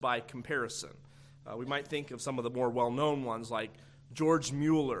by comparison. We might think of some of the more well-known ones like George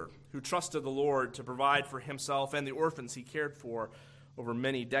Mueller, who trusted the Lord to provide for himself and the orphans he cared for over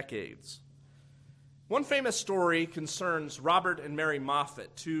many decades. One famous story concerns Robert and Mary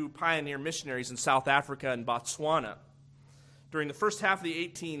Moffat, two pioneer missionaries in South Africa and Botswana. During the first half of the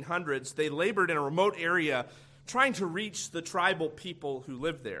 1800s, they labored in a remote area trying to reach the tribal people who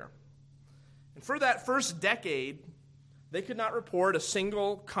lived there. And for that first decade, they could not report a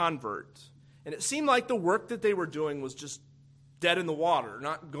single convert. And it seemed like the work that they were doing was just dead in the water,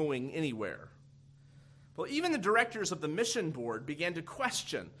 not going anywhere. Well, even the directors of the mission board began to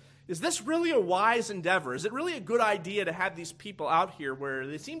question, is this really a wise endeavor? Is it really a good idea to have these people out here where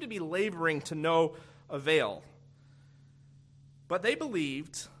they seem to be laboring to no avail? But they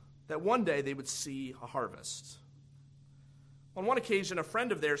believed that one day they would see a harvest. On one occasion, a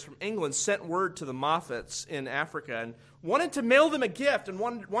friend of theirs from England sent word to the Moffats in Africa and wanted to mail them a gift and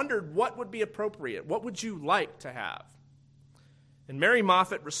wondered what would be appropriate. What would you like to have? And Mary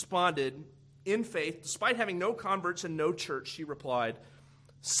Moffat responded in faith, despite having no converts and no church, she replied,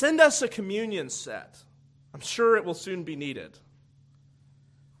 "Send us a communion set. I'm sure it will soon be needed."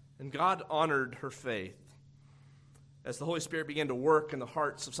 And God honored her faith. As the Holy Spirit began to work in the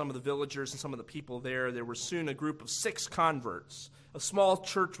hearts of some of the villagers and some of the people there was soon a group of 6 converts. A small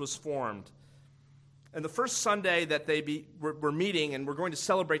church was formed. And the first Sunday that they were meeting and were going to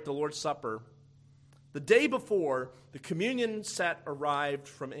celebrate the Lord's Supper, the day before, the communion set arrived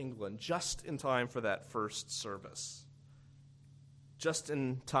from England just in time for that first service. Just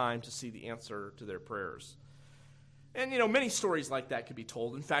in time to see the answer to their prayers. And, many stories like that could be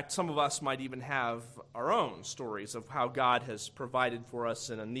told. In fact, some of us might even have our own stories of how God has provided for us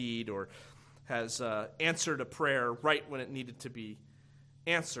in a need or has answered a prayer right when it needed to be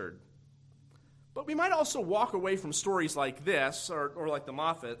answered. But we might also walk away from stories like this, or like the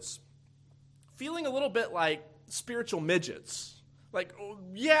Moffats, feeling a little bit like spiritual midgets. Like, oh,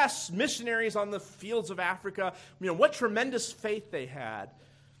 yes, missionaries on the fields of Africa, what tremendous faith they had.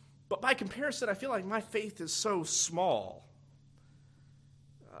 But by comparison, I feel like my faith is so small.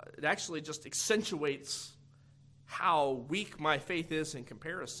 It actually just accentuates how weak my faith is in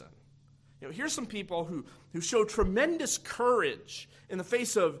comparison. Here's some people who show tremendous courage in the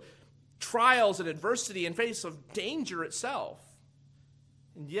face of trials and adversity, in face of danger itself.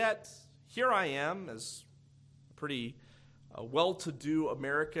 And yet, here I am as a pretty well-to-do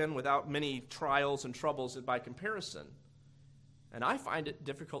American without many trials and troubles by comparison. And I find it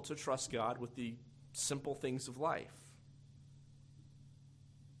difficult to trust God with the simple things of life.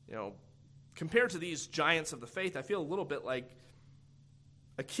 Compared to these giants of the faith, I feel a little bit like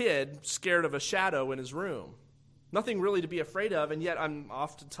a kid scared of a shadow in his room. Nothing really to be afraid of, and yet I'm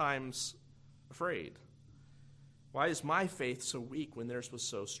oftentimes afraid. Why is my faith so weak when theirs was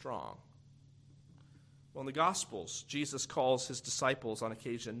so strong? Well, in the Gospels, Jesus calls his disciples on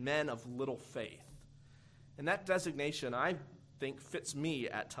occasion men of little faith. And that designation, I think, fits me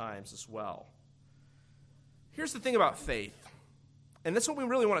at times as well. Here's the thing about faith, and that's what we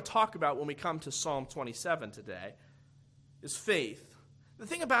really want to talk about when we come to Psalm 27 today, is faith. The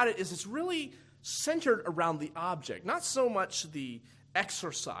thing about it is it's really centered around the object, not so much the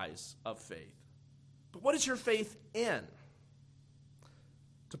exercise of faith. But what is your faith in?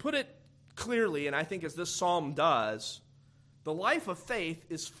 To put it clearly, and I think as this psalm does, the life of faith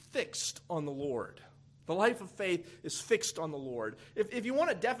is fixed on the Lord. The life of faith is fixed on the Lord. If you want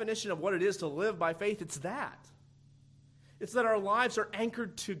a definition of what it is to live by faith, it's that. It's that our lives are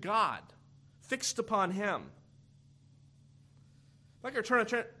anchored to God, fixed upon Him. I'd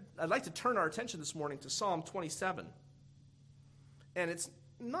like to turn our attention this morning to Psalm 27. And it's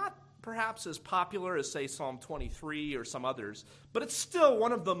not perhaps as popular as, say, Psalm 23 or some others, but it's still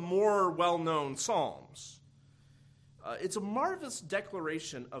one of the more well-known psalms. It's a marvelous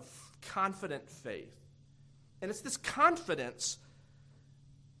declaration of confident faith. And it's this confidence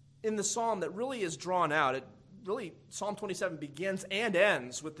in the psalm that really is drawn out. Psalm 27 begins and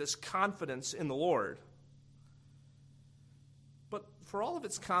ends with this confidence in the Lord. But for all of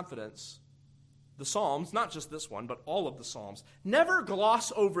its confidence, the Psalms, not just this one, but all of the Psalms, never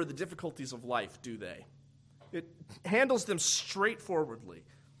gloss over the difficulties of life, do they? It handles them straightforwardly.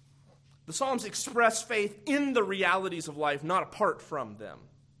 The Psalms express faith in the realities of life, not apart from them.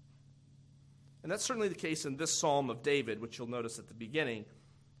 And that's certainly the case in this Psalm of David, which you'll notice at the beginning,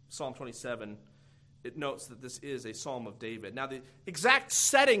 Psalm 27. It notes that this is a Psalm of David. Now, the exact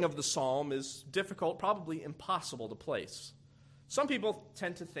setting of the psalm is difficult, probably impossible to place. Some people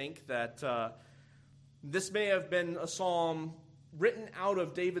tend to think that this may have been a psalm written out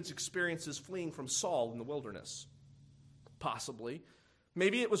of David's experiences fleeing from Saul in the wilderness. Possibly.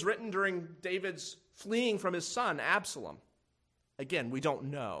 Maybe it was written during David's fleeing from his son, Absalom. Again, we don't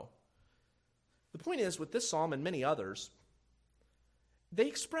know. The point is, with this psalm and many others, they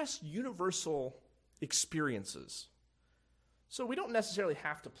express universal experiences. So we don't necessarily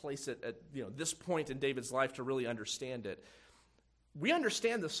have to place it at this point in David's life to really understand it. We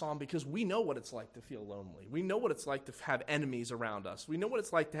understand this psalm because we know what it's like to feel lonely. We know what it's like to have enemies around us. We know what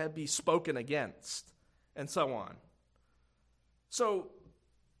it's like to be spoken against, and so on. So,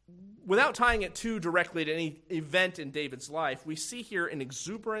 without tying it too directly to any event in David's life, we see here an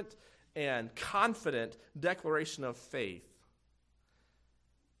exuberant and confident declaration of faith.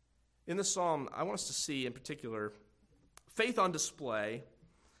 In the psalm, I want us to see, in particular, faith on display,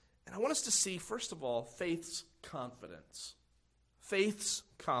 and I want us to see, first of all, faith's confidence. Faith's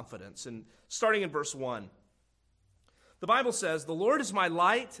confidence. And starting in verse 1, the Bible says, "The Lord is my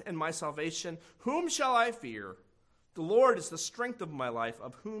light and my salvation. Whom shall I fear? The Lord is the strength of my life.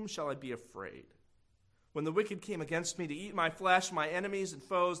 Of whom shall I be afraid? When the wicked came against me to eat my flesh, my enemies and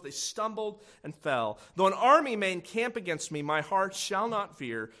foes, they stumbled and fell. Though an army may encamp against me, my heart shall not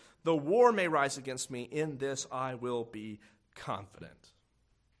fear. Though war may rise against me, in this I will be confident."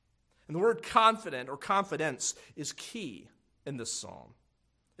 And the word confident or confidence is key in this psalm.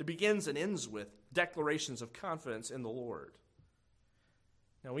 It begins and ends with declarations of confidence in the Lord.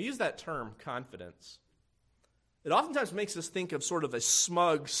 Now, we use that term, confidence. It oftentimes makes us think of sort of a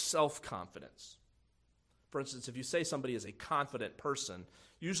smug self-confidence. For instance, if you say somebody is a confident person,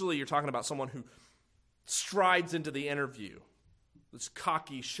 usually you're talking about someone who strides into the interview, this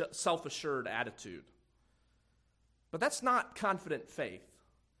cocky, self-assured attitude. But that's not confident faith.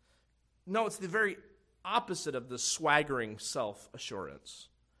 No, it's the very opposite of the swaggering self-assurance.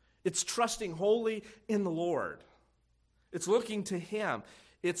 It's trusting wholly in the Lord. It's looking to Him.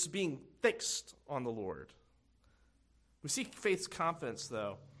 It's being fixed on the Lord. We see faith's confidence,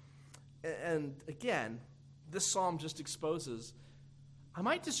 though. And again, this psalm just exposes, I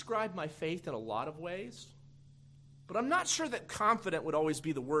might describe my faith in a lot of ways, but I'm not sure that confident would always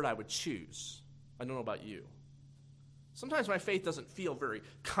be the word I would choose. I don't know about you. Sometimes my faith doesn't feel very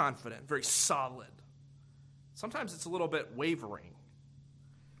confident, very solid. Sometimes it's a little bit wavering.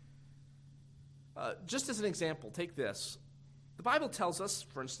 Just as an example, take this. The Bible tells us,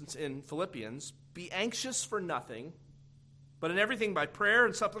 for instance, in Philippians, "Be anxious for nothing, but in everything by prayer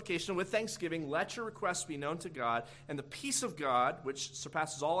and supplication with thanksgiving, let your requests be known to God, and the peace of God, which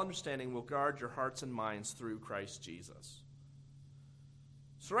surpasses all understanding, will guard your hearts and minds through Christ Jesus."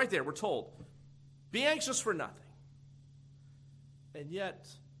 So right there, we're told, be anxious for nothing. And yet,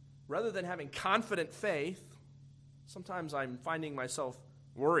 rather than having confident faith, sometimes I'm finding myself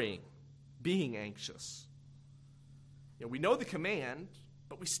worrying, being anxious. We know the command,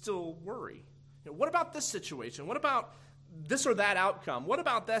 but we still worry. What about this situation? What about this or that outcome? What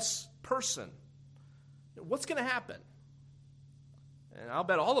about this person? What's going to happen? And I'll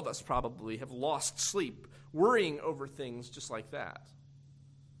bet all of us probably have lost sleep worrying over things just like that.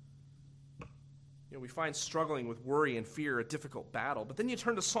 We find struggling with worry and fear a difficult battle. But then you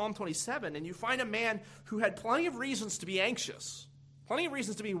turn to Psalm 27 and you find a man who had plenty of reasons to be anxious, plenty of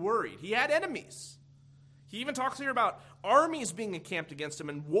reasons to be worried. He had enemies. He even talks here about armies being encamped against him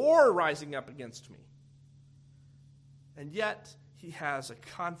and war rising up against me. And yet, he has a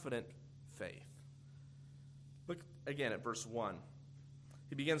confident faith. Look again at verse 1.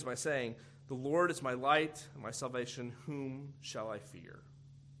 He begins by saying, "The Lord is my light and my salvation. Whom shall I fear?"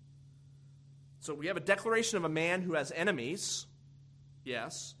 So we have a declaration of a man who has enemies,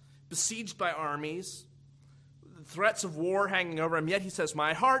 yes, besieged by armies, threats of war hanging over him, yet he says,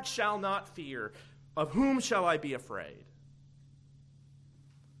 "My heart shall not fear. Of whom shall I be afraid?"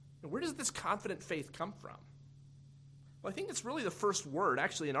 Now, where does this confident faith come from? Well, I think it's really the first word.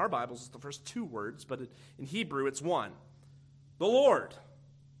 Actually, in our Bibles, it's the first two words, but in Hebrew, it's one. The Lord.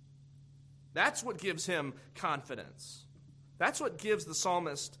 That's what gives him confidence. That's what gives the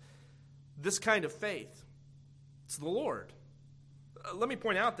psalmist this kind of faith. It's the Lord. Let me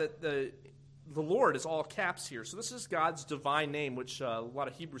point out that the Lord is all caps here. So this is God's divine name, which a lot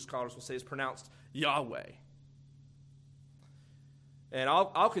of Hebrew scholars will say is pronounced Yahweh. And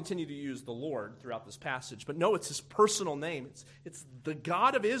I'll continue to use the Lord throughout this passage. But no, it's his personal name. It's the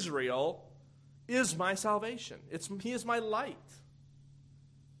God of Israel is my salvation. He is my light.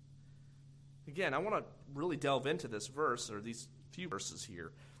 Again, I want to really delve into this verse, or these few verses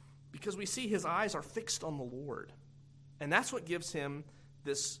here, because we see his eyes are fixed on the Lord. And that's what gives him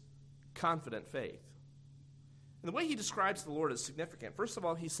this confident faith. And the way he describes the Lord is significant. First of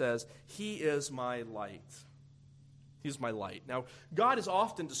all, he says, "He is my light." He is my light. Now, God is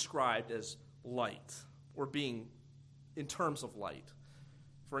often described as light, or being in terms of light.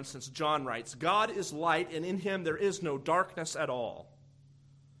 For instance, John writes, God is light, and in him there is no darkness at all.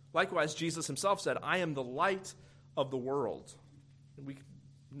 Likewise, Jesus himself said, I am the light of the world. And we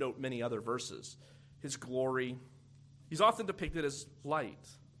note many other verses. His glory, he's often depicted as light.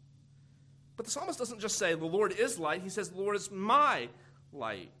 But the psalmist doesn't just say, the Lord is light. He says, the Lord is my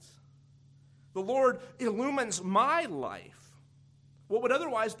light. The Lord illumines my life. What would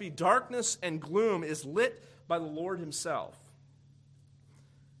otherwise be darkness and gloom is lit by the Lord himself.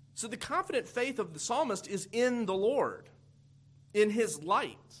 So the confident faith of the psalmist is in the Lord, in his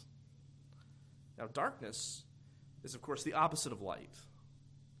light. Now, darkness is, of course, the opposite of light.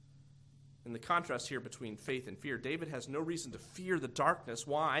 And the contrast here between faith and fear, David has no reason to fear the darkness.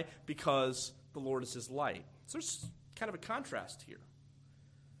 Why? Because the Lord is his light. So there's kind of a contrast here.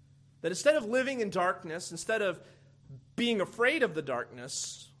 That instead of living in darkness, instead of being afraid of the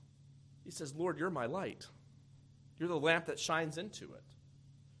darkness, he says, Lord, you're my light. You're the lamp that shines into it.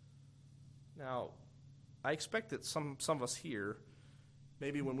 Now, I expect that some of us here,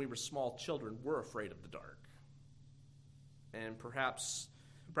 maybe when we were small children, were afraid of the dark. And perhaps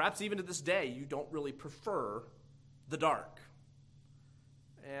even to this day, you don't really prefer the dark.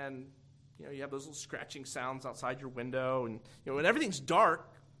 And, you have those little scratching sounds outside your window. And, when everything's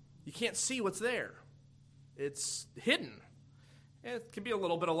dark, you can't see what's there. It's hidden. And it can be a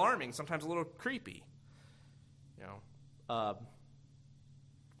little bit alarming, sometimes a little creepy.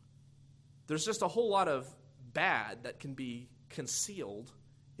 There's just a whole lot of bad that can be concealed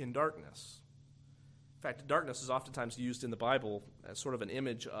in darkness. In fact, darkness is oftentimes used in the Bible as sort of an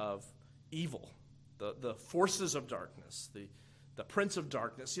image of evil, the forces of darkness, the prince of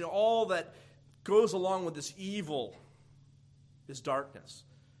darkness. All that goes along with this evil is darkness.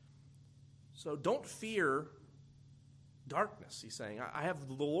 So don't fear darkness, he's saying.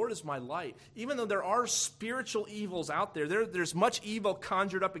 The Lord is my light. Even though there are spiritual evils out there's much evil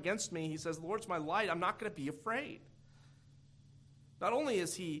conjured up against me, he says, the Lord's my light. I'm not going to be afraid. Not only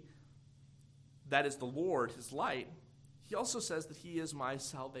is that is the Lord, his light, he also says that he is my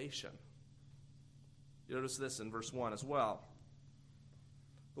salvation. You notice this in verse 1 as well.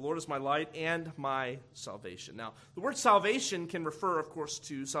 The Lord is my light and my salvation. Now, the word salvation can refer, of course,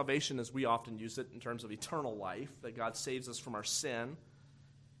 to salvation as we often use it in terms of eternal life, that God saves us from our sin.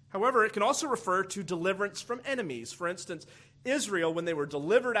 However, it can also refer to deliverance from enemies. For instance, Israel, when they were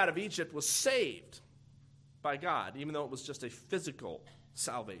delivered out of Egypt, was saved by God, even though it was just a physical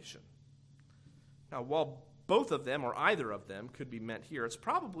salvation. Now, while both of them, or either of them, could be meant here, it's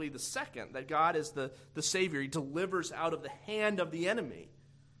probably the second, that God is the Savior. He delivers out of the hand of the enemy.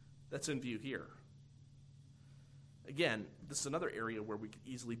 That's in view here. Again, this is another area where we could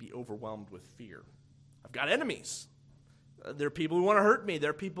easily be overwhelmed with fear. I've got enemies. There are people who want to hurt me.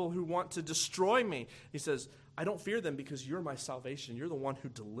 There are people who want to destroy me. He says, I don't fear them because you're my salvation. You're the one who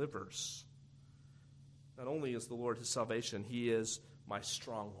delivers. Not only is the Lord his salvation, he is my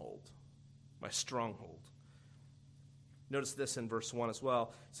stronghold. My stronghold. Notice this in verse 1 as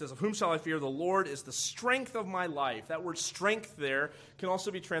well. It says, of whom shall I fear? The Lord is the strength of my life. That word strength there can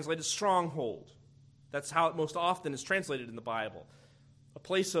also be translated stronghold. That's how it most often is translated in the Bible. A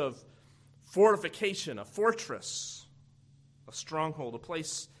place of fortification, a fortress, a stronghold, a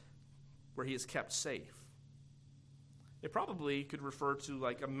place where he is kept safe. It probably could refer to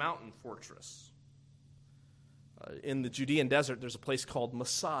like a mountain fortress. In the Judean desert, there's a place called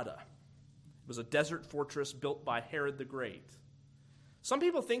Masada. It was a desert fortress built by Herod the Great. Some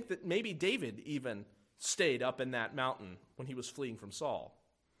people think that maybe David even stayed up in that mountain when he was fleeing from Saul.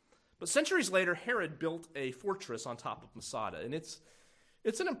 But centuries later, Herod built a fortress on top of Masada, and it's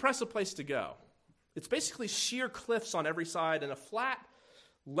an impressive place to go. It's basically sheer cliffs on every side and a flat,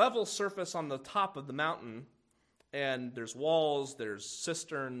 level surface on the top of the mountain, and there's walls, there's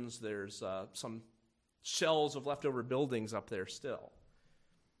cisterns, there's some shells of leftover buildings up there still.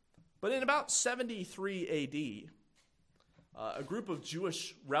 But in about 73 A.D., a group of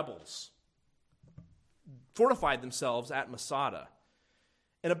Jewish rebels fortified themselves at Masada.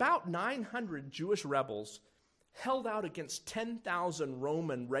 And about 900 Jewish rebels held out against 10,000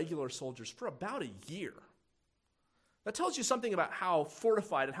 Roman regular soldiers for about a year. That tells you something about how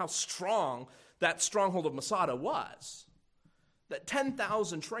fortified and how strong that stronghold of Masada was. That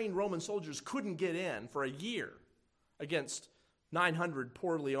 10,000 trained Roman soldiers couldn't get in for a year against 900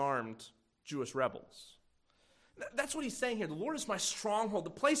 poorly armed Jewish rebels. That's what he's saying here. The Lord is my stronghold, the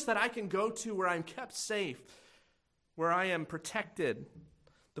place that I can go to where I'm kept safe, where I am protected,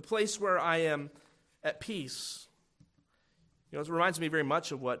 the place where I am at peace. It reminds me very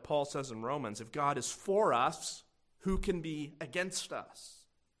much of what Paul says in Romans. If God is for us, who can be against us?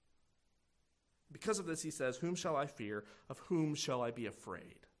 Because of this, he says, whom shall I fear? Of whom shall I be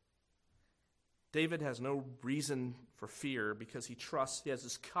afraid? David has no reason for fear because he has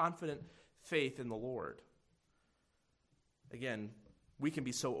this confident faith in the Lord. Again, we can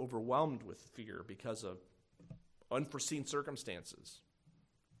be so overwhelmed with fear because of unforeseen circumstances,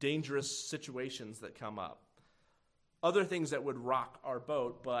 dangerous situations that come up, other things that would rock our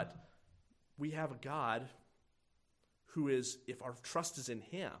boat, but we have a God who is, if our trust is in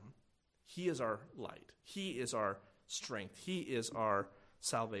him, he is our light. He is our strength. He is our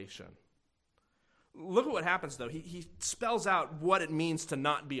salvation. Look at what happens, though. He spells out what it means to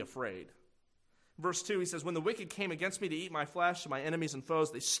not be afraid. Verse 2, he says, when the wicked came against me to eat my flesh, my enemies and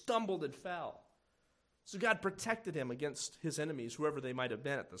foes, they stumbled and fell. So God protected him against his enemies, whoever they might have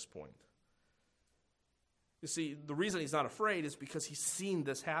been at this point. You see, the reason he's not afraid is because he's seen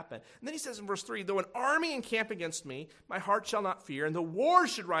this happen. And then he says in verse 3, though an army encamp against me, my heart shall not fear, and the war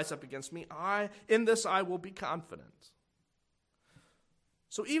should rise up against me, in this I will be confident.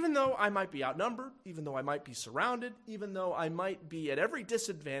 So even though I might be outnumbered, even though I might be surrounded, even though I might be at every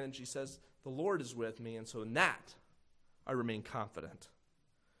disadvantage, he says, the Lord is with me, and so in that I remain confident.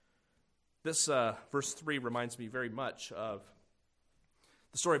 This verse 3 reminds me very much of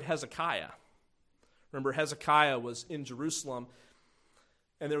the story of Hezekiah. Remember, Hezekiah was in Jerusalem,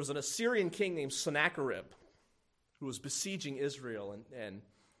 and there was an Assyrian king named Sennacherib who was besieging Israel and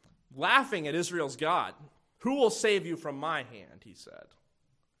laughing at Israel's God. Who will save you from my hand, he said.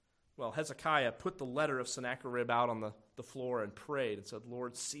 Well, Hezekiah put the letter of Sennacherib out on the floor and prayed and said,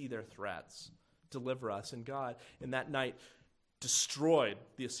 Lord, see their threats. Deliver us. And God, in that night, destroyed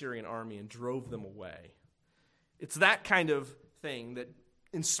the Assyrian army and drove them away. It's that kind of thing that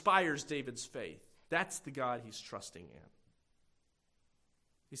inspires David's faith. That's the God he's trusting in.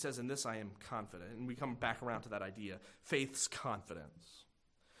 He says, in this I am confident. And we come back around to that idea. Faith's confidence.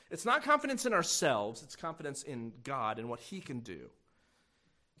 It's not confidence in ourselves. It's confidence in God and what he can do.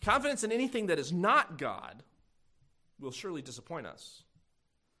 Confidence in anything that is not God will surely disappoint us,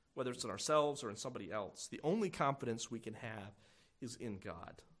 whether it's in ourselves or in somebody else. The only confidence we can have is in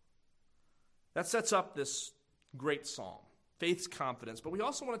God. That sets up this great psalm, faith's confidence, but we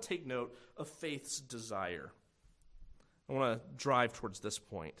also want to take note of faith's desire. I want to drive towards this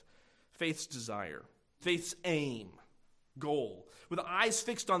point. Faith's desire, faith's aim, goal. With eyes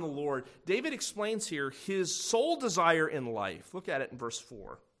fixed on the Lord, David explains here his sole desire in life. Look at it in verse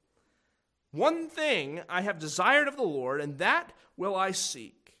 4. One thing I have desired of the Lord, and that will I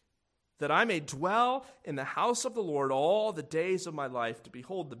seek, that I may dwell in the house of the Lord all the days of my life, to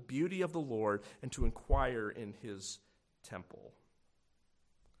behold the beauty of the Lord and to inquire in his temple.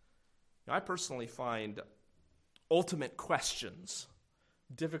 Now, I personally find ultimate questions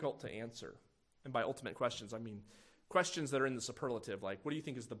difficult to answer. And by ultimate questions, I mean questions that are in the superlative, like what do you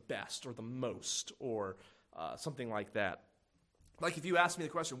think is the best or the most or something like that. Like if you ask me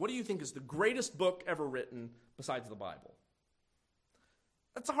the question, what do you think is the greatest book ever written besides the Bible?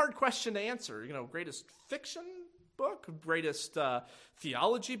 That's a hard question to answer. Greatest fiction book, greatest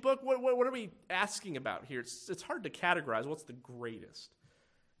theology book? What are we asking about here? It's hard to categorize what's the greatest.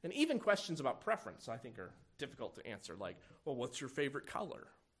 And even questions about preference, I think, are difficult to answer. Like, well, what's your favorite color?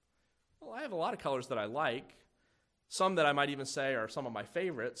 Well, I have a lot of colors that I like. Some that I might even say are some of my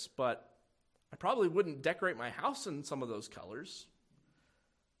favorites, but I probably wouldn't decorate my house in some of those colors.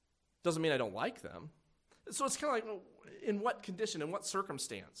 Doesn't mean I don't like them. So it's kind of like, well, in what condition, in what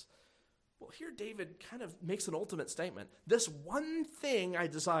circumstance? Well, here David kind of makes an ultimate statement. This one thing I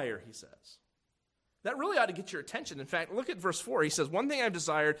desire, he says. That really ought to get your attention. In fact, look at verse 4. He says, one thing I've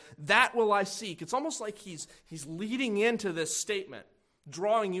desired, that will I seek. It's almost like he's leading into this statement,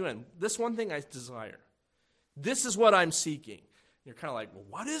 drawing you in. This one thing I desire. This is what I'm seeking. You're kind of like, well,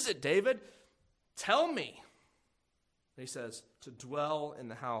 what is it, David? Tell me. And he says, to dwell in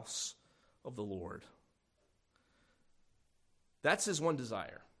the house of the Lord. That's his one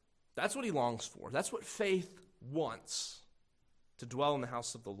desire. That's what he longs for. That's what faith wants, to dwell in the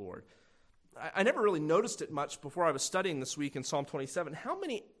house of the Lord. I never really noticed it much before I was studying this week in Psalm 27.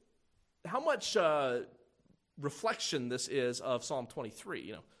 How much reflection this is of Psalm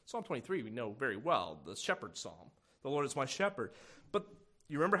 23. Psalm 23 we know very well, the shepherd psalm. The Lord is my shepherd. But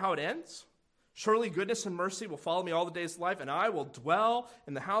you remember how it ends? Surely goodness and mercy will follow me all the days of life, and I will dwell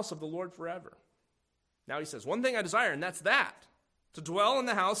in the house of the Lord forever. Now he says, one thing I desire, and that's that, to dwell in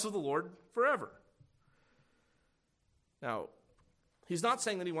the house of the Lord forever. Now, he's not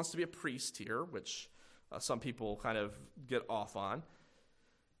saying that he wants to be a priest here, which some people kind of get off on.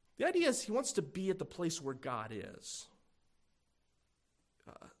 The idea is he wants to be at the place where God is.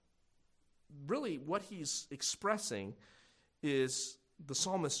 Really, what he's expressing is the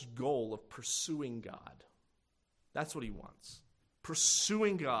psalmist's goal of pursuing God. That's what he wants.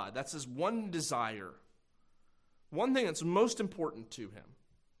 Pursuing God. That's his one desire. One thing that's most important to him.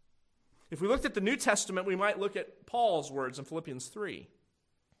 If we looked at the New Testament, we might look at Paul's words in Philippians 3,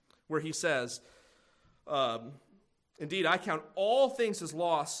 where he says, indeed, I count all things as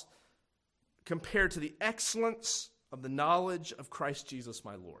loss compared to the excellence of the knowledge of Christ Jesus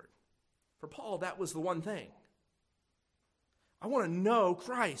my Lord. For Paul, that was the one thing. I want to know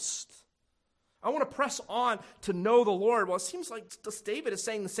Christ. I want to press on to know the Lord. Well, it seems like David is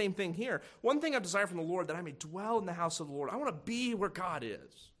saying the same thing here. One thing I desire from the Lord, that I may dwell in the house of the Lord. I want to be where God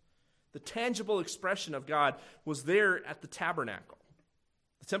is. The tangible expression of God was there at the tabernacle.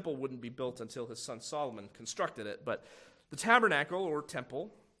 The temple wouldn't be built until his son Solomon constructed it, but the tabernacle or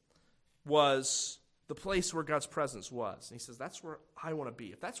temple was the place where God's presence was. And he says, that's where I want to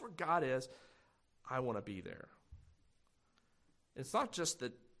be. If that's where God is, I want to be there. It's not just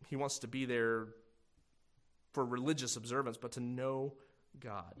that he wants to be there for religious observance, but to know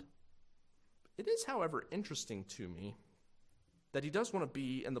God. It is, however, interesting to me that he does want to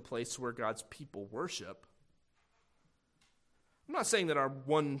be in the place where God's people worship. I'm not saying that our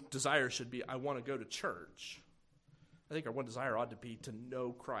one desire should be, I want to go to church. I think our one desire ought to be to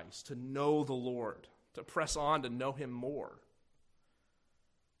know Christ, to know the Lord, to press on to know him more.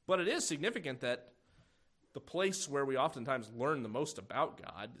 But it is significant that the place where we oftentimes learn the most about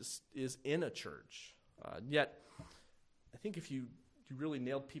God is in a church. Yet, I think if you really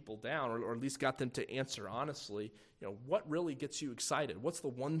nailed people down, or at least got them to answer honestly, what really gets you excited? What's the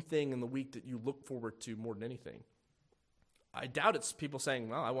one thing in the week that you look forward to more than anything? I doubt it's people saying,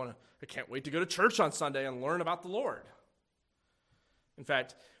 well, I can't wait to go to church on Sunday and learn about the Lord. In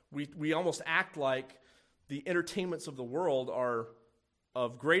fact, we almost act like the entertainments of the world are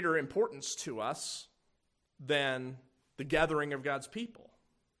of greater importance to us than the gathering of God's people.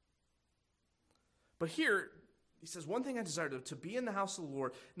 But here, he says, one thing I desire to be in the house of the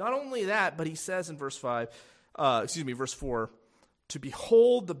Lord. Not only that, but he says in verse 4, to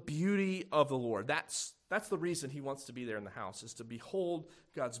behold the beauty of the Lord. That's the reason he wants to be there in the house, is to behold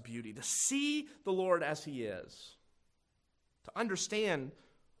God's beauty, to see the Lord as he is, to understand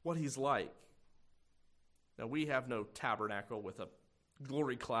what he's like. Now, we have no tabernacle with a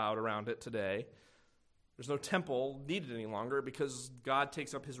glory cloud around it today. There's no temple needed any longer because God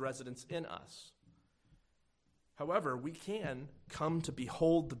takes up his residence in us. However, we can come to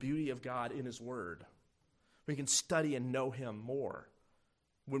behold the beauty of God in his word. We can study and know him more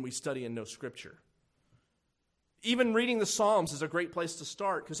when we study and know Scripture. Even reading the Psalms is a great place to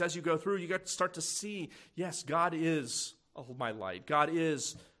start, because as you go through, you get to start to see, yes, God is my light. God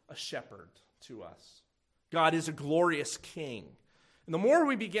is a shepherd to us. God is a glorious king. And the more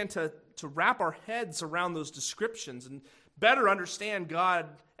we begin to wrap our heads around those descriptions and better understand God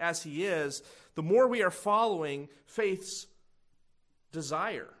as he is, the more we are following faith's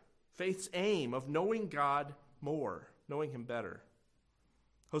desire, faith's aim of knowing God more, knowing him better.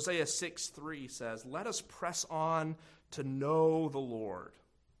 Hosea 6:3 says, let us press on to know the Lord.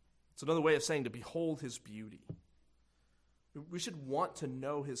 It's another way of saying to behold his beauty. We should want to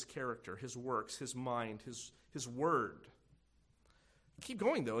know his character, his works, his mind, his word. Keep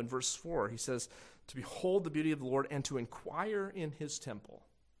going, though, in verse 4. He says, to behold the beauty of the Lord and to inquire in his temple.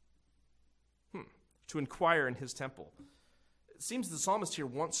 To inquire in his temple. It seems the psalmist here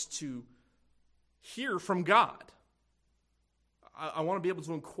wants to hear from God. I want to be able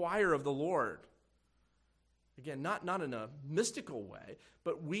to inquire of the Lord. Again, not in a mystical way,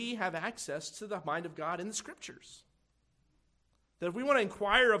 but we have access to the mind of God in the Scriptures. That if we want to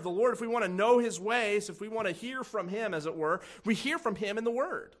inquire of the Lord, if we want to know his ways, if we want to hear from him, as it were, we hear from him in the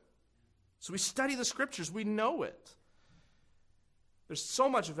Word. So we study the Scriptures, we know it. There's so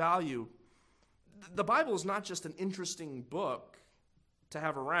much value. The Bible is not just an interesting book to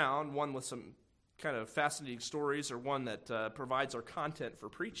have around, one with some kind of fascinating stories or one that provides our content for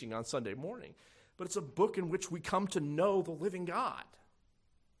preaching on Sunday morning, but it's a book in which we come to know the living God.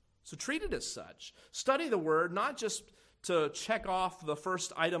 So treat it as such. Study the Word, not just to check off the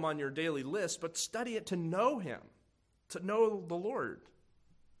first item on your daily list, but study it to know him, to know the Lord.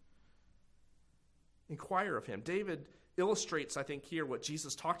 Inquire of him. David illustrates, I think, here what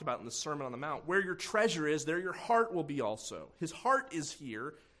Jesus talked about in the Sermon on the Mount. Where your treasure is, there your heart will be also. His heart is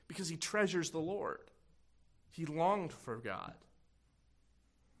here because he treasures the Lord. He longed for God.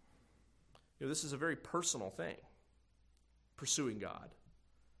 This is a very personal thing, pursuing God.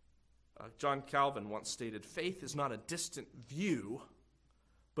 John Calvin once stated, faith is not a distant view,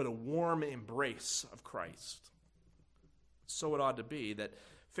 but a warm embrace of Christ. So it ought to be that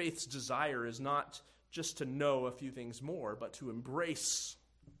faith's desire is not just to know a few things more, but to embrace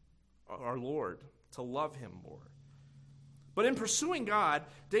our Lord, to love him more. But in pursuing God,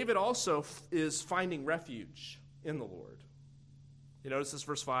 David also is finding refuge in the Lord. You notice this,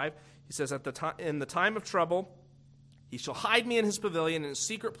 verse 5? He says, in the time of trouble, he shall hide me in his pavilion, in his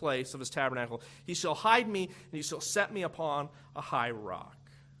secret place of his tabernacle. He shall hide me, and he shall set me upon a high rock.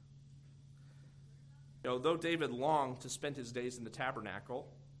 Though David longed to spend his days in the tabernacle,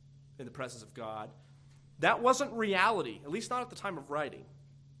 in the presence of God, that wasn't reality, at least not at the time of writing.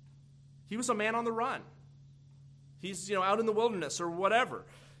 He was a man on the run. He's, out in the wilderness or whatever.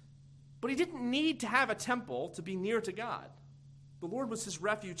 But he didn't need to have a temple to be near to God. The Lord was his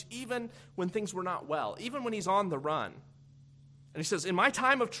refuge even when things were not well, even when he's on the run. And he says, in my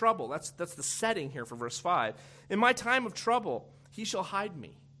time of trouble, that's the setting here for verse 5. In my time of trouble, he shall hide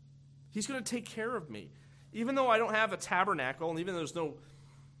me. He's going to take care of me. Even though I don't have a tabernacle, and even though there's no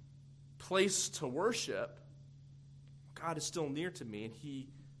place to worship, God is still near to me, and he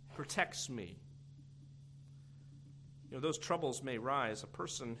protects me. Those troubles may rise. A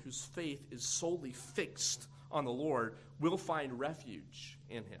person whose faith is solely fixed on the Lord will find refuge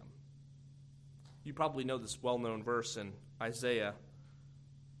in him. You probably know this well-known verse in Isaiah.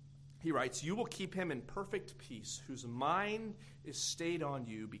 He writes, you will keep him in perfect peace, whose mind is stayed on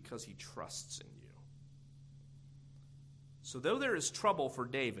you because he trusts in you. So though there is trouble for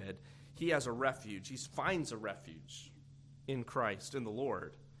David, he has a refuge. He finds a refuge in Christ, in the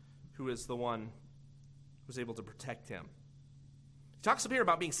Lord, who is the one who is able to protect him. He talks up here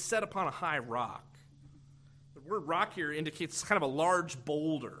about being set upon a high rock. The word rock here indicates kind of a large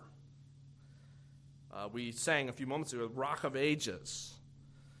boulder. We sang a few moments ago, Rock of Ages.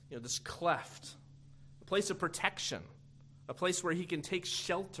 This cleft, a place of protection, a place where he can take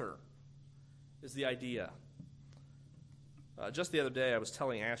shelter is the idea. Just the other day, I was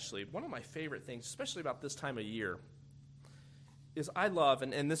telling Ashley, one of my favorite things, especially about this time of year, is I love,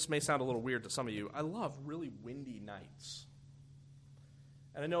 and this may sound a little weird to some of you, I love really windy nights.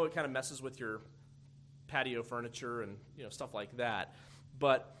 And I know it kind of messes with your patio furniture and stuff like that,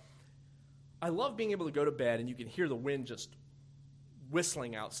 but I love being able to go to bed and you can hear the wind just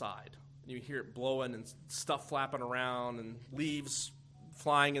whistling outside. And you hear it blowing and stuff flapping around and leaves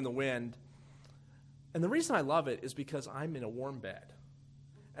flying in the wind. And the reason I love it is because I'm in a warm bed.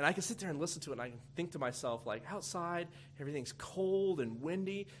 And I can sit there and listen to it, and I can think to myself, like, outside, everything's cold and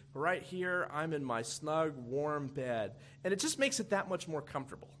windy. But right here, I'm in my snug, warm bed. And it just makes it that much more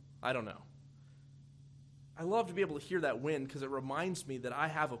comfortable. I don't know. I love to be able to hear that wind because it reminds me that I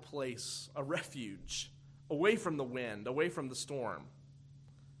have a place, a refuge, away from the wind, away from the storm,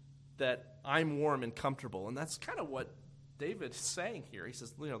 that I'm warm and comfortable. And that's kind of what David is saying here. He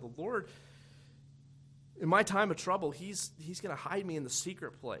says, the Lord, in my time of trouble, he's going to hide me in the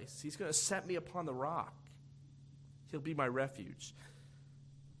secret place. He's going to set me upon the rock. He'll be my refuge.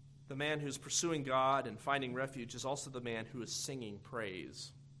 The man who's pursuing God and finding refuge is also the man who is singing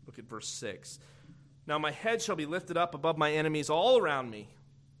praise. Look at verse 6. Now my head shall be lifted up above my enemies all around me.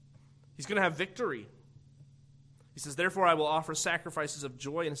 He's going to have victory. He says, therefore I will offer sacrifices of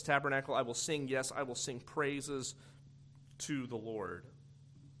joy in his tabernacle. I will sing, yes, I will sing praises to the Lord.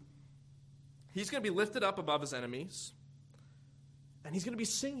 He's going to be lifted up above his enemies, and he's going to be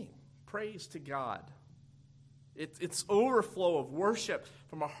singing praise to God. It's overflow of worship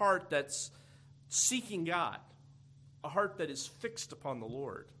from a heart that's seeking God, a heart that is fixed upon the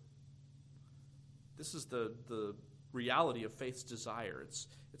Lord. This is the reality of faith's desire.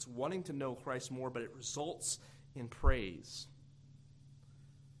 It's wanting to know Christ more, but it results in praise.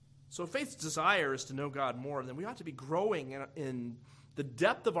 So if faith's desire is to know God more, then we ought to be growing in the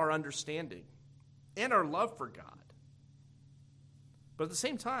depth of our understanding and our love for God. But at the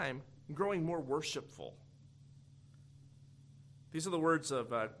same time, growing more worshipful. These are the words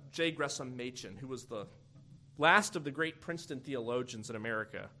of J. Gresham Machen, who was the last of the great Princeton theologians in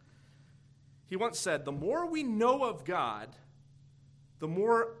America. He once said, the more we know of God, the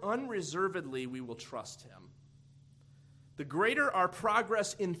more unreservedly we will trust him. The greater our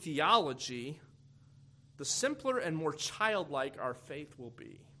progress in theology, the simpler and more childlike our faith will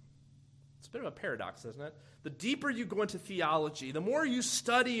be. It's a bit of a paradox, isn't it? The deeper you go into theology, the more you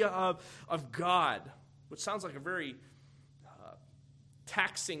study of God, which sounds like a very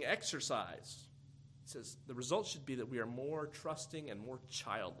taxing exercise. He says the result should be that we are more trusting and more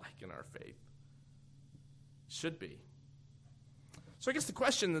childlike in our faith. Should be. So I guess the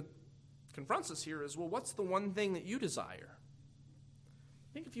question that confronts us here is, well, what's the one thing that you desire?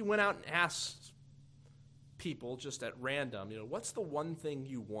 I think if you went out and asked people just at random, what's the one thing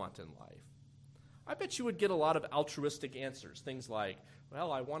you want in life? I bet you would get a lot of altruistic answers. Things like,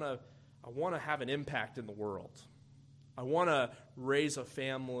 well, I want I want to have an impact in the world. I want to raise a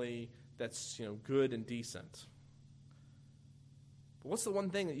family that's, good and decent. But what's the one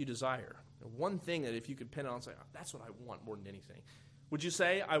thing that you desire? The one thing that if you could pin it on and say, that's what I want more than anything. Would you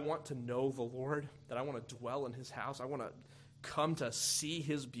say, I want to know the Lord, that I want to dwell in his house, I want to come to see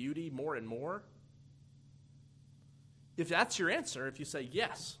his beauty more and more? If that's your answer, if you say,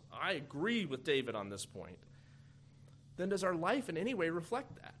 yes, I agree with David on this point, then does our life in any way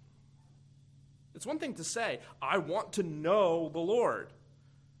reflect that? It's one thing to say, I want to know the Lord,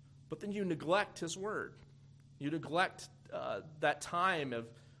 but then you neglect his word. You neglect that time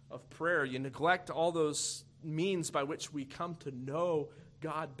of prayer. You neglect all those means by which we come to know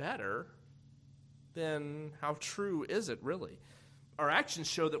God better. Then how true is it really? Our actions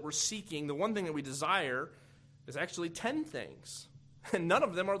show that we're seeking the one thing that we desire is actually 10 things, and none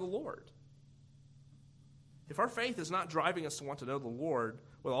of them are the Lord. If our faith is not driving us to want to know the Lord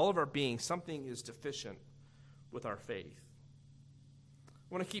with all of our being, something is deficient with our faith.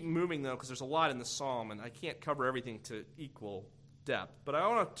 I want to keep moving, though, because there's a lot in the psalm, and I can't cover everything to equal depth. But I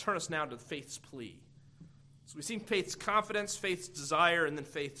want to turn us now to faith's plea. So we've seen faith's confidence, faith's desire, and then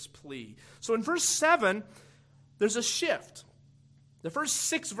faith's plea. So in verse 7, there's a shift. The first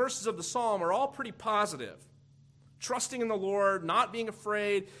 6 verses of the psalm are all pretty positive. Trusting in the Lord, not being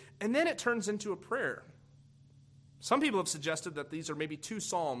afraid, and then it turns into a prayer. Some people have suggested that these are maybe 2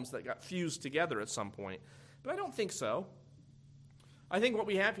 psalms that got fused together at some point, but I don't think so. I think what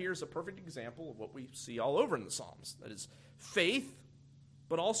we have here is a perfect example of what we see all over in the Psalms. That is faith,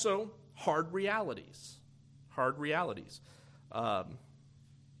 but also hard realities. Hard realities.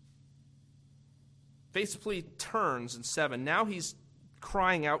 Faith's plea turns in 7. Now he's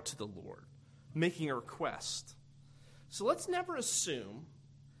crying out to the Lord, making a request. So let's never assume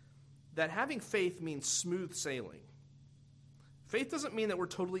that having faith means smooth sailing. Faith doesn't mean that we're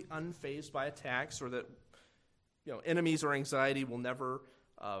totally unfazed by attacks or that enemies or anxiety will never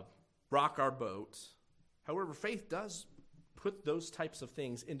rock our boat. However, faith does put those types of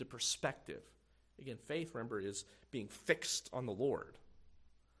things into perspective. Again, faith, remember, is being fixed on the Lord.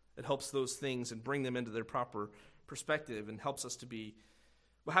 It helps those things and bring them into their proper perspective and helps us to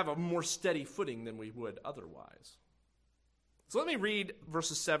have a more steady footing than we would otherwise. So let me read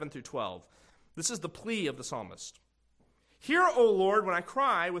verses 7 through 12. This is the plea of the psalmist. Hear, O Lord, when I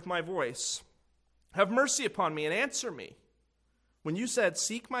cry with my voice. Have mercy upon me and answer me. When you said,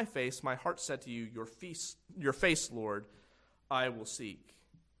 seek my face, my heart said to you, your face, Lord, I will seek.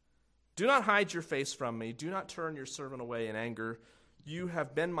 Do not hide your face from me. Do not turn your servant away in anger. You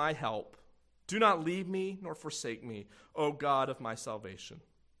have been my help. Do not leave me nor forsake me, O God of my salvation.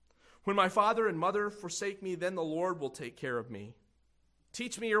 When my father and mother forsake me, then the Lord will take care of me.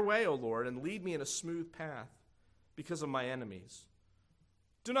 Teach me your way, O Lord, and lead me in a smooth path because of my enemies.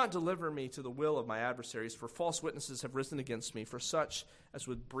 Do not deliver me to the will of my adversaries, for false witnesses have risen against me, for such as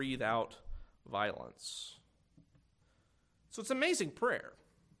would breathe out violence. So it's an amazing prayer.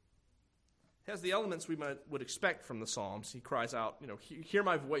 It has the elements we would expect from the Psalms. He cries out, hear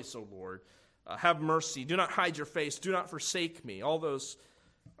my voice, O Lord. Have mercy. Do not hide your face. Do not forsake me. All those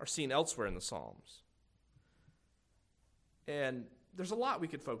are seen elsewhere in the Psalms. And there's a lot we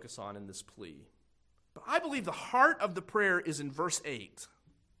could focus on in this plea. But I believe the heart of the prayer is in verse 8.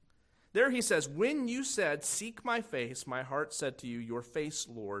 There he says, when you said, seek my face, my heart said to you, your face,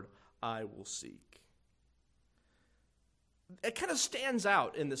 Lord, I will seek. It kind of stands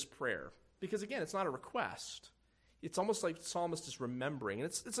out in this prayer because, again, it's not a request. It's almost like the psalmist is remembering. And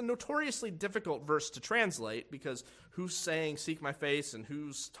it's a notoriously difficult verse to translate because who's saying, seek my face, and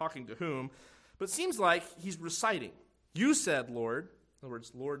who's talking to whom. But it seems like he's reciting. You said, Lord, in other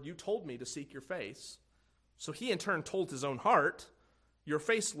words, Lord, you told me to seek your face. So he in turn told his own heart, your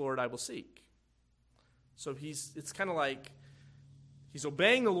face, Lord, I will seek. So it's kind of like he's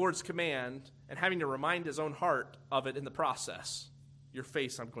obeying the Lord's command and having to remind his own heart of it in the process. Your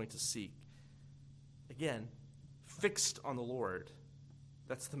face I'm going to seek. Again, fixed on the Lord.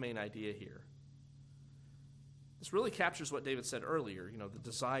 That's the main idea here. This really captures what David said earlier, the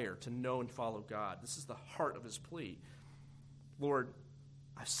desire to know and follow God. This is the heart of his plea. Lord,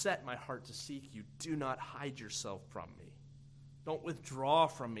 I've set my heart to seek you. Do not hide yourself from me. Don't withdraw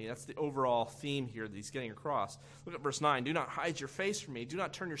from me. That's the overall theme here that he's getting across. Look at verse 9. Do not hide your face from me. Do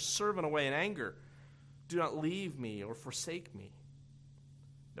not turn your servant away in anger. Do not leave me or forsake me.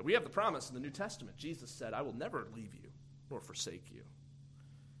 Now, we have the promise in the New Testament. Jesus said, I will never leave you nor forsake you.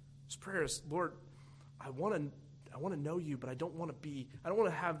 His prayer is, Lord, I want to know you, but I don't want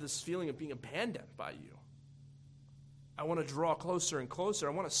to have this feeling of being abandoned by you. I want to draw closer and closer.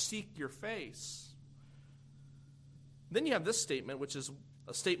 I want to seek your face. Then you have this statement, which is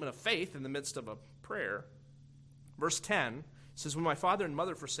a statement of faith in the midst of a prayer. Verse 10 says, when my father and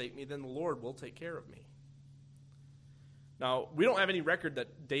mother forsake me, then the Lord will take care of me. Now, we don't have any record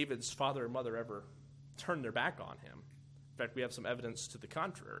that David's father and mother ever turned their back on him. In fact, we have some evidence to the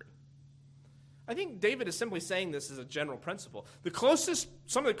contrary. I think David is simply saying this as a general principle.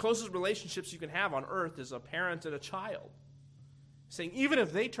 Some of the closest relationships you can have on earth is a parent and a child. Saying, even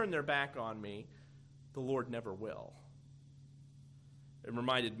if they turn their back on me, the Lord never will. It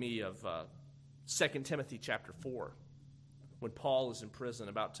reminded me of 2 Timothy chapter 4, when Paul is in prison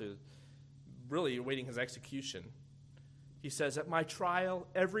about to, really awaiting his execution. He says, at my trial,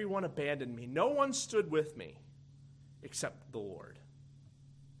 everyone abandoned me. No one stood with me except the Lord.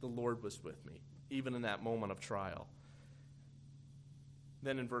 The Lord was with me, even in that moment of trial.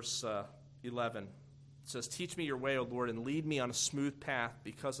 Then in verse 11, it says, teach me your way, O Lord, and lead me on a smooth path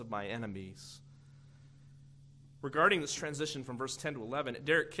because of my enemies. Regarding this transition from verse 10 to 11,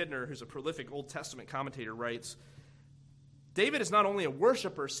 Derek Kidner, who's a prolific Old Testament commentator, writes, David is not only a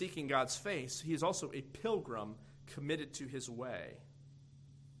worshiper seeking God's face, he is also a pilgrim committed to his way.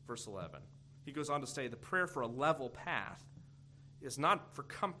 Verse 11. He goes on to say, the prayer for a level path is not for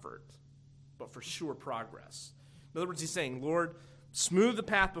comfort, but for sure progress. In other words, he's saying, Lord, smooth the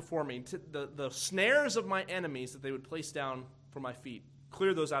path before me. The snares of my enemies that they would place down for my feet,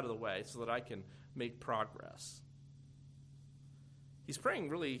 clear those out of the way so that I can make progress. He's praying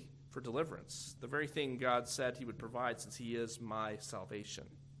really for deliverance, the very thing God said he would provide since he is my salvation.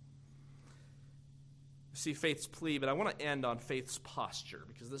 You see faith's plea, but I want to end on faith's posture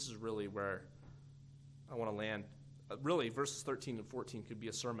because this is really where I want to land. Really, verses 13 and 14 could be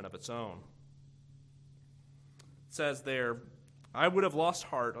a sermon of its own. It says there, I would have lost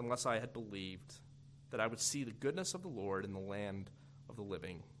heart unless I had believed that I would see the goodness of the Lord in the land of the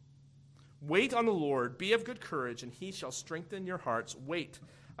living. Wait on the Lord, be of good courage, and he shall strengthen your hearts. Wait,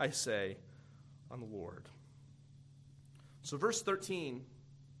 I say, on the Lord. So verse 13,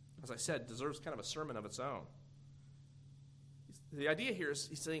 as I said, deserves kind of a sermon of its own. The idea here is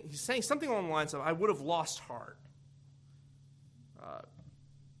he's saying something along the lines of, I would have lost heart.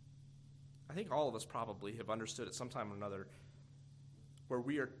 I think all of us probably have understood at some time or another where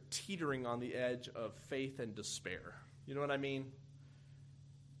we are teetering on the edge of faith and despair. You know what I mean?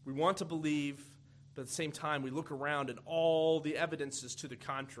 We want to believe, but at the same time, we look around and all the evidence is to the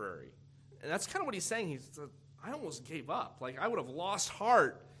contrary. And that's kind of what he's saying. He said, I almost gave up. Like, I would have lost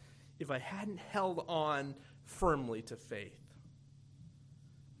heart if I hadn't held on firmly to faith.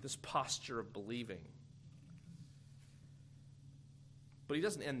 This posture of believing. But he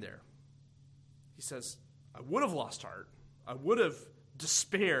doesn't end there. He says, I would have lost heart. I would have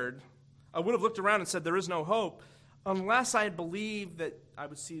despaired. I would have looked around and said, there is no hope, unless I had believed that I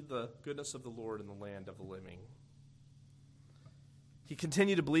would see the goodness of the Lord in the land of the living. He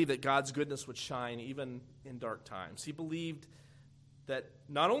continued to believe that God's goodness would shine even in dark times. He believed that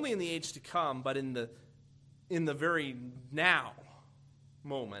not only in the age to come, but in the very now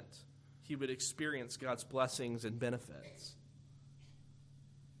moment, he would experience God's blessings and benefits.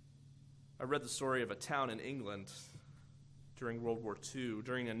 I read the story of a town in England during World War II.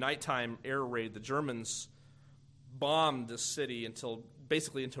 During a nighttime air raid, the Germans bombed this city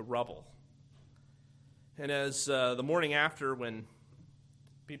basically into rubble. And as the morning after, when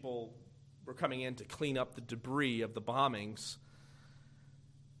people were coming in to clean up the debris of the bombings,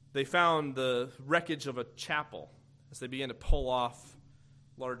 they found the wreckage of a chapel as they began to pull off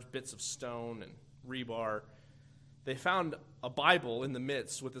large bits of stone and rebar. They found a Bible in the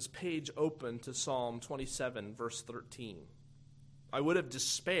midst with this page open to Psalm 27, verse 13. I would have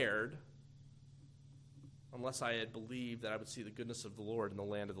despaired unless I had believed that I would see the goodness of the Lord in the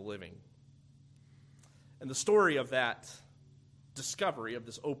land of the living. And the story of that discovery of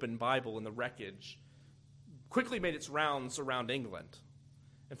this open Bible in the wreckage quickly made its rounds around England.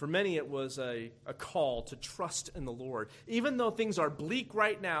 And for many, it was a call to trust in the Lord. Even though things are bleak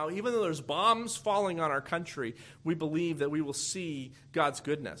right now, even though there's bombs falling on our country, we believe that we will see God's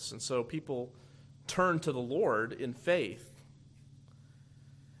goodness. And so people turn to the Lord in faith.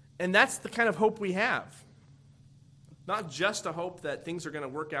 And that's the kind of hope we have. Not just a hope that things are going to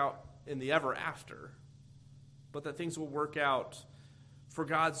work out in the ever after, but that things will work out for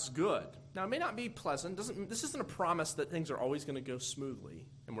God's good. Now, it may not be pleasant. This isn't a promise that things are always going to go smoothly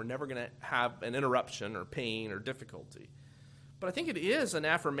and we're never going to have an interruption or pain or difficulty. But I think it is an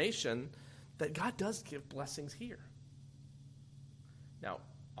affirmation that God does give blessings here. Now,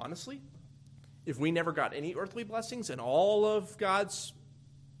 honestly, if we never got any earthly blessings and all of God's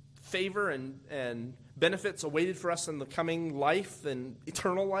favor and benefits awaited for us in the coming life and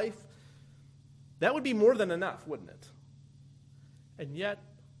eternal life, that would be more than enough, wouldn't it? And yet,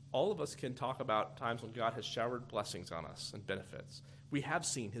 all of us can talk about times when God has showered blessings on us and benefits. We have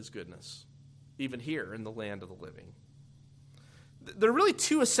seen his goodness, even here in the land of the living. There are really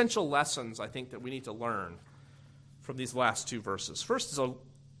two essential lessons, I think, that we need to learn from these last two verses. First is a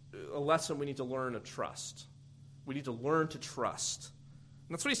lesson we need to learn to trust. We need to learn to trust.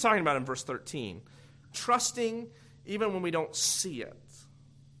 And that's what he's talking about in verse 13. Trusting even when we don't see it.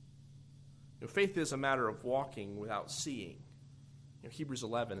 Faith is a matter of walking without seeing. Hebrews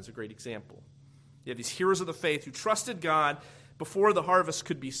 11 is a great example. You have these heroes of the faith who trusted God before the harvest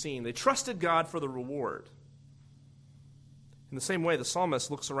could be seen. They trusted God for the reward. In the same way, the psalmist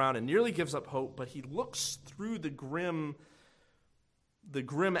looks around and nearly gives up hope, but he looks through the grim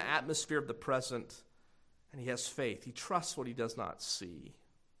atmosphere of the present, and he has faith. He trusts what he does not see.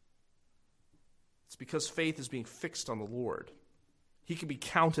 It's because faith is being fixed on the Lord. He can be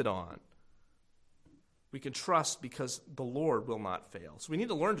counted on. We can trust because the Lord will not fail. So we need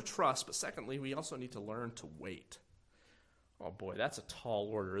to learn to trust, but secondly, we also need to learn to wait. Oh boy, that's a tall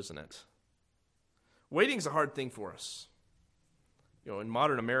order, isn't it? Waiting is a hard thing for us. In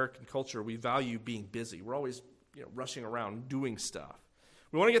modern American culture, we value being busy. We're always rushing around doing stuff.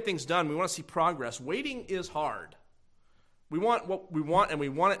 We want to get things done. We want to see progress. Waiting is hard. We want what we want, and we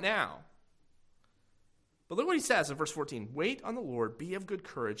want it now. But look what he says in verse 14. Wait on the Lord, be of good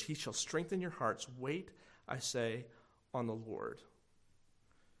courage. He shall strengthen your hearts. Wait, I say, on the Lord.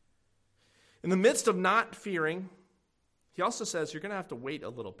 In the midst of not fearing, he also says you're going to have to wait a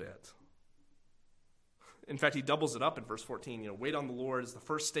little bit. In fact, he doubles it up in verse 14. Wait on the Lord is the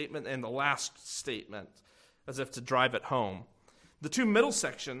first statement and the last statement, as if to drive it home. The two middle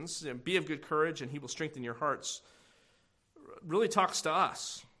sections, be of good courage and he will strengthen your hearts, really talks to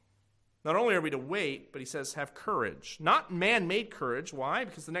us. Not only are we to wait, but he says have courage. Not man-made courage. Why?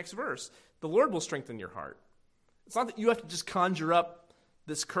 Because the next verse, the Lord will strengthen your heart. It's not that you have to just conjure up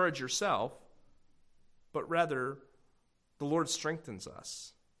this courage yourself, but rather the Lord strengthens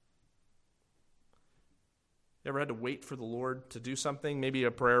us. You ever had to wait for the Lord to do something? Maybe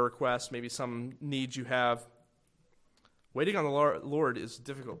a prayer request, maybe some needs you have. Waiting on the Lord is a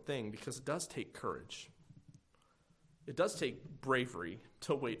difficult thing because it does take courage. It does take bravery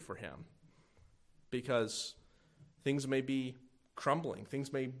to wait for him because things may be crumbling.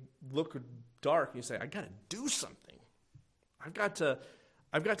 Things may look dark. And you say, I've got to do something. I've got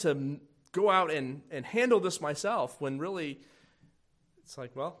to go out and handle this myself, when really it's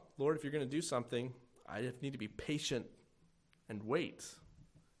like, well, Lord, if you're going to do something, I need to be patient and wait.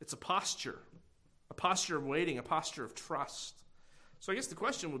 It's a posture of waiting, a posture of trust. So I guess the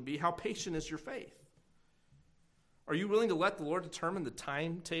question would be, how patient is your faith? Are you willing to let the Lord determine the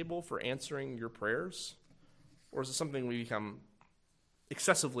timetable for answering your prayers? Or is it something we become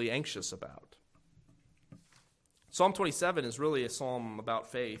excessively anxious about? Psalm 27 is really a psalm about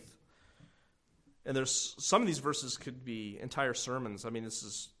faith. And there's some of these verses could be entire sermons. I mean, this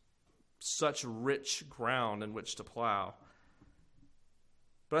is such rich ground in which to plow.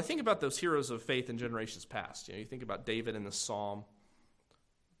 But I think about those heroes of faith in generations past. You think about David in the psalm,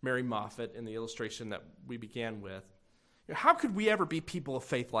 Mary Moffat in the illustration that we began with. How could we ever be people of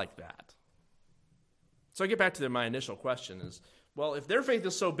faith like that? So I get back to my initial question is, well, if their faith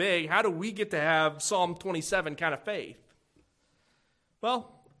is so big, how do we get to have Psalm 27 kind of faith?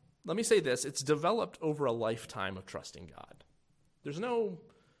 Well, let me say this. It's developed over a lifetime of trusting God. There's no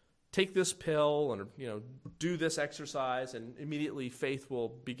take this pill and do this exercise and immediately faith will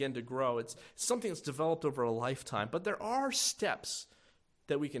begin to grow. It's something that's developed over a lifetime. But there are steps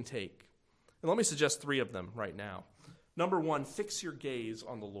that we can take. And let me suggest 3 of them right now. Number 1, fix your gaze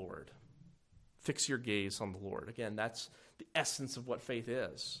on the Lord. Fix your gaze on the Lord. Again, that's the essence of what faith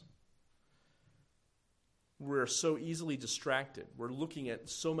is. We're so easily distracted. We're looking at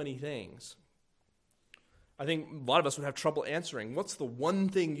so many things. I think a lot of us would have trouble answering, what's the one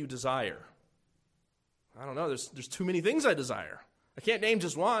thing you desire? I don't know. There's too many things I desire. I can't name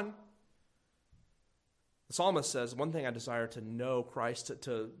just one. The psalmist says, one thing I desire, to know Christ,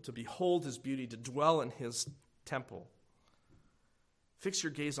 to behold his beauty, to dwell in his temple. Fix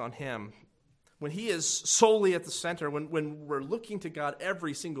your gaze on him. When he is solely at the center, when we're looking to God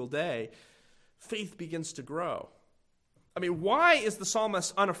every single day, faith begins to grow. I mean, why is the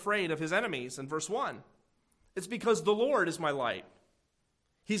psalmist unafraid of his enemies in verse 1? It's because the Lord is my light.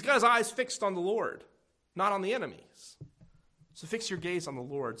 He's got his eyes fixed on the Lord, not on the enemies. So fix your gaze on the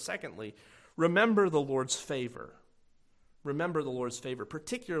Lord. Secondly, remember the Lord's favor. Remember the Lord's favor,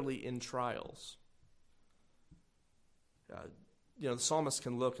 particularly in trials. The psalmist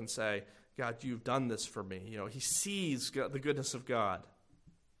can look and say, God, you've done this for me. He sees the goodness of God,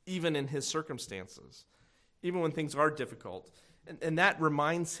 even in his circumstances, even when things are difficult. And that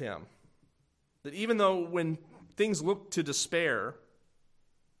reminds him that even though when things look to despair,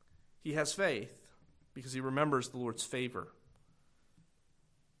 he has faith because he remembers the Lord's favor.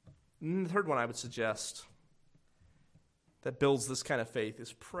 And the third one I would suggest that builds this kind of faith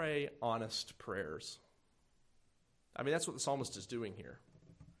is pray honest prayers. I mean, that's what the psalmist is doing here.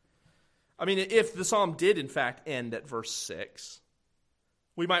 I mean, if the psalm did in fact end at verse 6,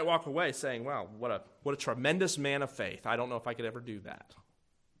 we might walk away saying, wow, what a tremendous man of faith. I don't know if I could ever do that.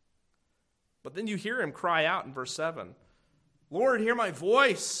 But then you hear him cry out in verse 7, Lord, hear my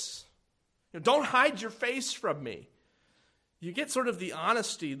voice. Don't hide your face from me. You get sort of the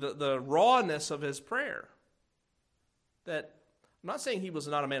honesty, the rawness of his prayer. That I'm not saying he was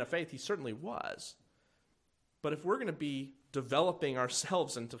not a man of faith. He certainly was. But if we're going to be developing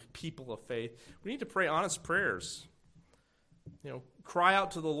ourselves into people of faith, we need to pray honest prayers. Cry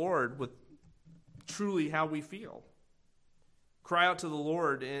out to the Lord with truly how we feel. Cry out to the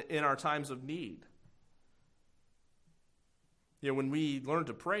Lord in our times of need. When we learn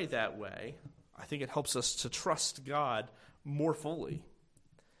to pray that way, I think it helps us to trust God more fully.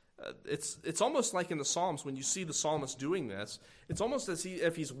 It's almost like in the Psalms, when you see the psalmist doing this, it's almost as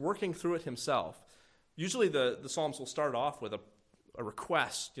if he's working through it himself. Usually the Psalms will start off with a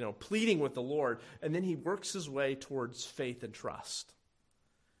request, pleading with the Lord, and then he works his way towards faith and trust.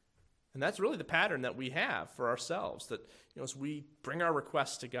 And that's really the pattern that we have for ourselves, that as we bring our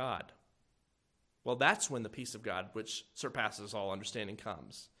requests to God, well, that's when the peace of God, which surpasses all understanding,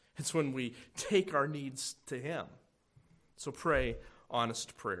 comes. It's when we take our needs to him. So pray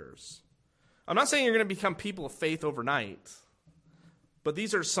honest prayers. I'm not saying you're going to become people of faith overnight, but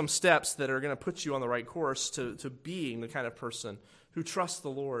these are some steps that are going to put you on the right course to being the kind of person who trusts the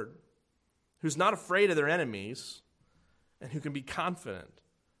Lord, who's not afraid of their enemies, and who can be confident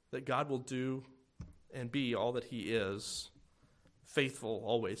that God will do and be all that he is, faithful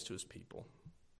always to his people.